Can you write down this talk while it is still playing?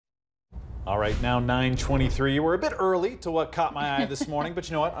All right, now 9:23. We're a bit early to what caught my eye this morning, but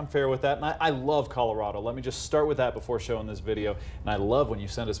you know what? I'm fair with that. And I love Colorado. Let me just start with that before showing this video. And I love when you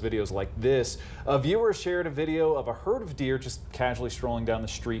send us videos like this. A viewer shared a video of a herd of deer just casually strolling down the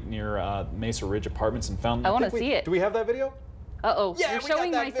street near Mesa Ridge Apartments and found. I want to see it. Do we have that video? Uh-oh, yeah, you're showing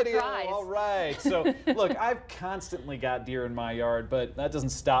my video. surprise. All right. So, look, I've constantly got deer in my yard, but that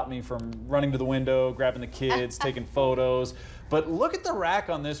doesn't stop me from running to the window, grabbing the kids, taking photos. But look at the rack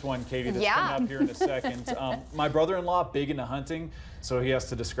on this one, Katie, that's coming up here in a second. My brother-in-law, big into hunting, so he has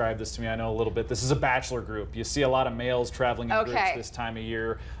to describe this to me. I know a little bit. This is a bachelor group. You see a lot of males traveling in groups this time of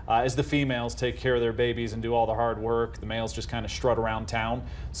year. As the females take care of their babies and do all the hard work, the males just kind of strut around town.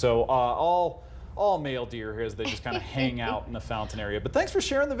 So all male deer here as they just kind of hang out in the fountain area. But thanks for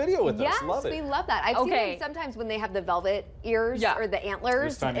sharing the video with us. Love it. Yes, we love that. I've seen them sometimes when they have the velvet ears or the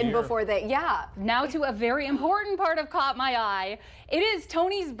antlers, and before they, Now to a very important part of Caught My Eye. It is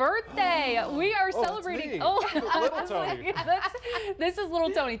Tony's birthday. We are celebrating. Little Tony. This is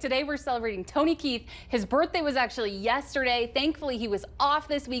little Tony. Today we're celebrating Tony Keith. His birthday was actually yesterday. Thankfully, he was off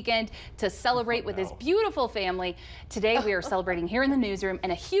this weekend to celebrate with his beautiful family. Today we are celebrating here in the newsroom,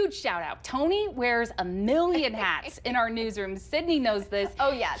 and a huge shout out. Tony wears a million hats in our newsroom. Sydney knows this.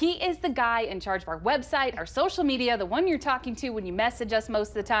 Oh, yes. He is the guy in charge of our website, our social media, the one you're talking to when you message us most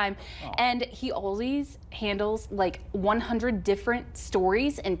of the time. And he always handles like 100 different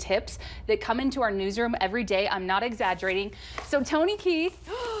stories and tips that come into our newsroom every day. I'm not exaggerating. So Tony Keith,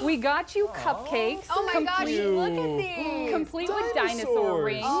 we got you cupcakes. Oh my gosh, look at these. Complete with dinosaur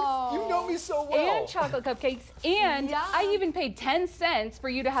rings. You know me so well. And chocolate cupcakes. And I even paid 10 cents for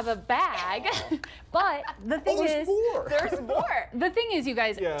you to have a bag. But the thing is, there's more. The thing is, you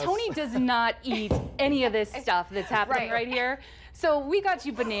guys, Tony does not eat any of this stuff that's happening right here. So we got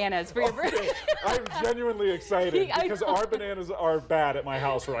you bananas for your birthday. I'm genuinely excited because our bananas are bad at my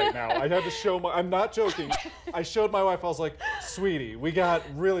house right now. I had to show I'm not joking. I showed my wife, I was like, sweetie, we got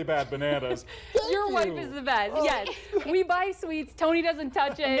really bad bananas. Your wife is the best, yes. We buy sweets, Tony doesn't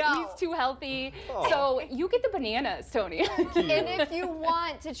touch it, he's too healthy. So you get the bananas, Tony. And if you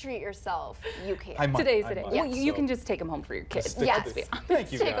want to treat yourself, you can. Today's the day. Well, you can just take them home for your kids. Yes.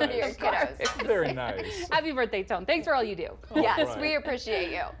 Thank you, guys. Take them to your kiddos. Very nice. Happy birthday, Tone. Thanks for all you do. Yes, we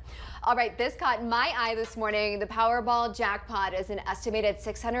appreciate you. All right, this caught my eye this morning. The Powerball jackpot is an estimated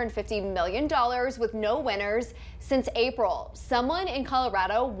 $650 million with no winners since April. Someone in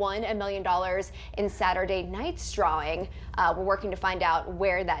Colorado won $1 million in Saturday night's drawing. We're working to find out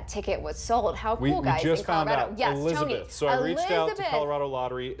where that ticket was sold. How cool, guys, we just in Colorado. found out. Yes, Elizabeth. Tony. So I reached out to Colorado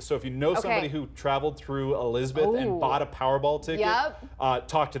Lottery. So if you know somebody who traveled through Elizabeth and bought a Powerball ticket,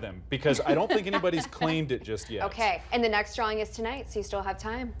 talk to them because I don't think anybody's claimed it just yet. Okay, and the next drawing is tonight, so you still have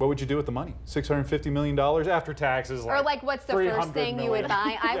time. What would you do with the money? $650 million after taxes? Or like what's the first thing you would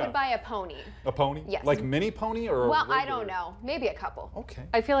buy? I would buy a pony. A pony? Yes. Like mini pony or well, I don't know. Maybe a couple. Okay.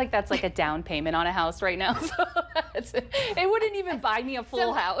 I feel like that's like a down payment on a house right now. So it wouldn't even buy me a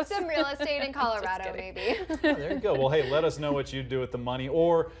full house. Some real estate in Colorado, maybe. Oh, there you go. Well, hey, let us know what you'd do with the money,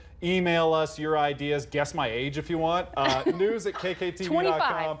 or email us your ideas. Guess my age if you want.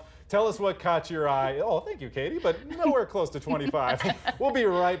 News@kktv.com. Tell us what caught your eye. Oh, thank you, Katie, but nowhere close to 25. We'll be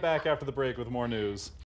right back after the break with more news.